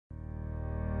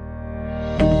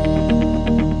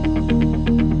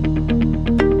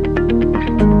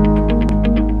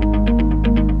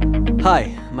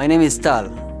My name is Tal,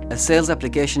 a sales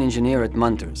application engineer at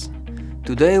Munters.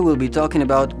 Today we'll be talking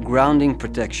about grounding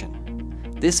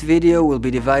protection. This video will be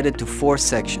divided to 4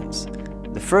 sections.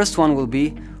 The first one will be,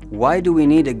 why do we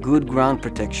need a good ground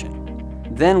protection?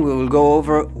 Then we will go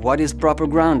over what is proper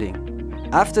grounding.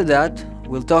 After that,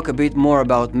 we'll talk a bit more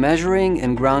about measuring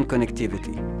and ground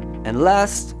connectivity. And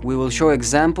last, we will show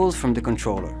examples from the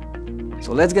controller.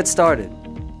 So let's get started.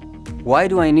 Why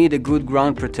do I need a good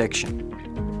ground protection?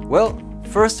 Well,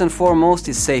 first and foremost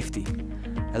is safety.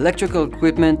 Electrical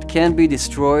equipment can be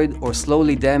destroyed or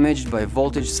slowly damaged by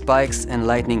voltage spikes and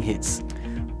lightning hits.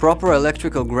 Proper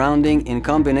electrical grounding in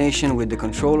combination with the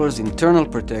controller's internal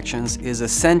protections is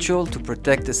essential to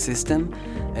protect the system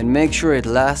and make sure it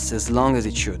lasts as long as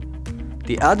it should.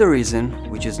 The other reason,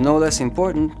 which is no less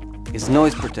important, is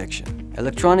noise protection.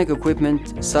 Electronic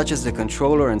equipment, such as the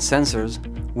controller and sensors,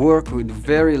 work with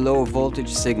very low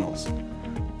voltage signals.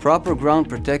 Proper ground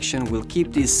protection will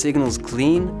keep these signals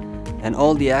clean and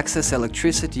all the excess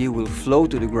electricity will flow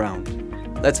to the ground.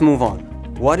 Let's move on.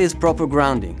 What is proper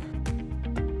grounding?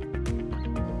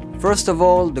 First of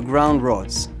all, the ground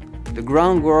rods. The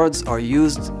ground rods are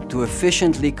used to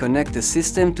efficiently connect the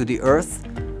system to the earth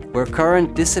where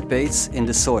current dissipates in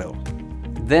the soil.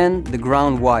 Then the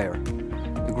ground wire.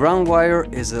 The ground wire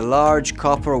is a large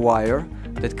copper wire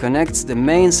that connects the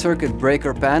main circuit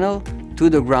breaker panel to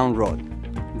the ground rod.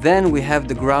 Then we have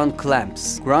the ground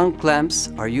clamps. Ground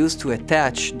clamps are used to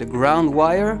attach the ground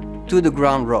wire to the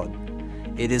ground rod.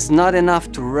 It is not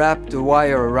enough to wrap the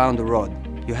wire around the rod.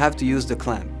 You have to use the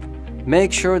clamp.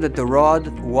 Make sure that the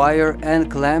rod, wire and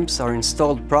clamps are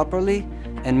installed properly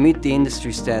and meet the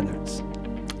industry standards.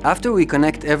 After we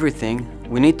connect everything,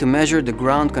 we need to measure the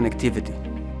ground connectivity.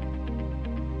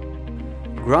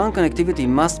 Ground connectivity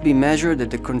must be measured at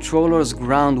the controller's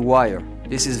ground wire.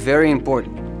 This is very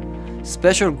important.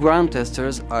 Special ground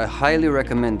testers are highly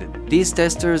recommended. These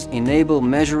testers enable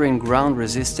measuring ground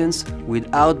resistance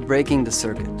without breaking the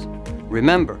circuit.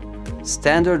 Remember,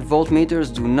 standard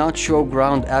voltmeters do not show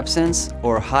ground absence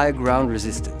or high ground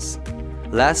resistance.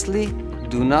 Lastly,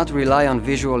 do not rely on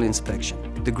visual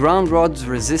inspection. The ground rod's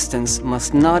resistance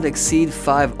must not exceed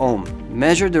 5 ohm.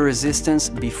 Measure the resistance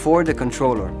before the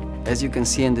controller, as you can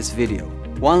see in this video.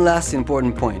 One last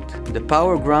important point. The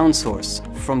power ground source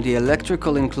from the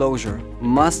electrical enclosure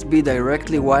must be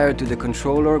directly wired to the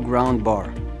controller ground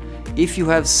bar. If you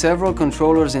have several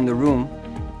controllers in the room,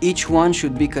 each one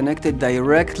should be connected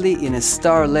directly in a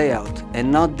star layout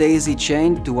and not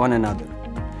daisy-chained to one another.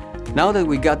 Now that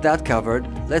we got that covered,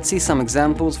 let's see some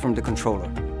examples from the controller.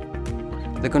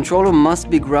 The controller must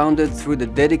be grounded through the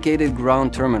dedicated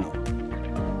ground terminal.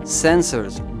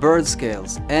 Sensors, bird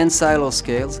scales, and silo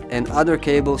scales and other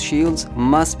cable shields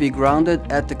must be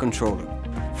grounded at the controller.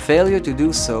 Failure to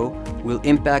do so will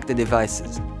impact the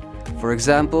devices. For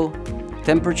example,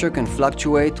 temperature can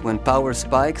fluctuate when power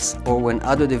spikes or when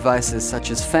other devices such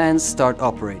as fans start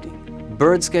operating.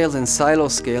 Bird scales and silo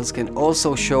scales can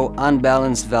also show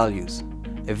unbalanced values.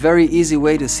 A very easy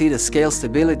way to see the scale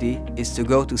stability is to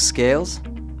go to Scales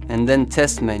and then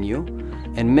Test menu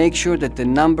and make sure that the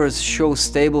numbers show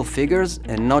stable figures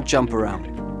and not jump around.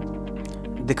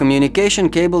 The communication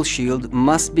cable shield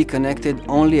must be connected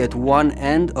only at one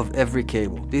end of every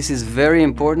cable. This is very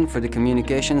important for the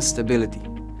communication stability.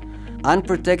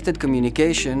 Unprotected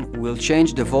communication will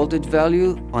change the voltage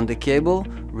value on the cable,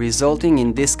 resulting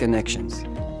in disconnections.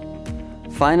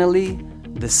 Finally,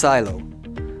 the silo.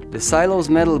 The silo's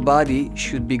metal body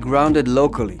should be grounded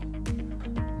locally.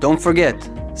 Don't forget,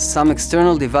 some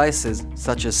external devices,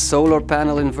 such as solar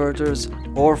panel inverters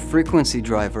or frequency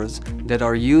drivers that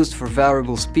are used for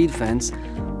variable speed fans,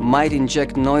 might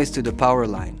inject noise to the power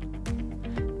line.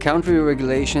 Country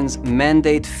regulations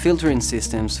mandate filtering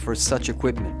systems for such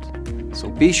equipment, so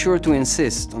be sure to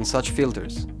insist on such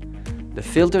filters. The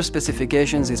filter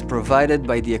specifications is provided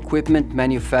by the equipment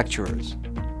manufacturers.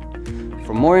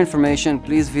 For more information,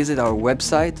 please visit our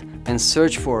website and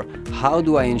search for "How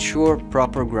do I ensure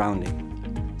proper grounding?"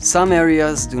 Some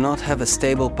areas do not have a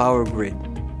stable power grid.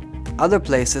 Other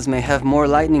places may have more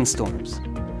lightning storms.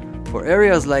 For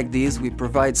areas like these, we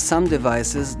provide some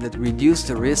devices that reduce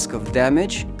the risk of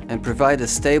damage and provide a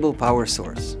stable power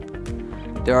source.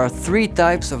 There are 3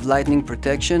 types of lightning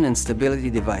protection and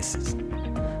stability devices.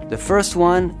 The first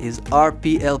one is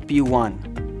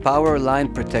RPLP1, Power Line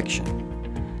Protection.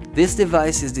 This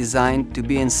device is designed to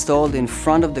be installed in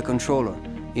front of the controller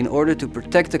in order to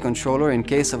protect the controller in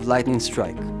case of lightning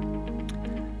strike.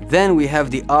 Then we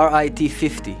have the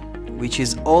RIT50, which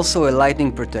is also a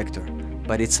lightning protector,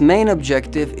 but its main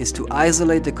objective is to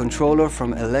isolate the controller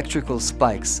from electrical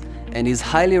spikes and is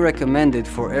highly recommended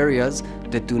for areas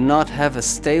that do not have a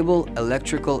stable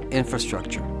electrical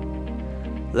infrastructure.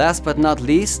 Last but not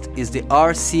least is the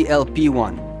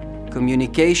RCLP1,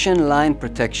 Communication Line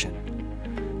Protection.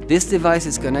 This device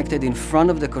is connected in front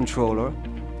of the controller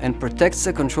and protects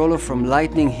the controller from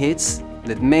lightning hits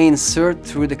that may insert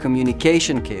through the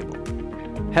communication cable.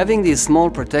 Having these small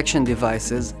protection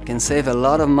devices can save a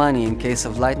lot of money in case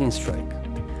of lightning strike.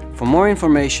 For more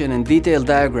information and detailed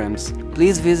diagrams,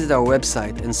 please visit our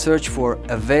website and search for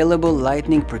available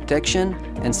lightning protection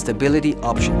and stability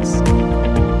options.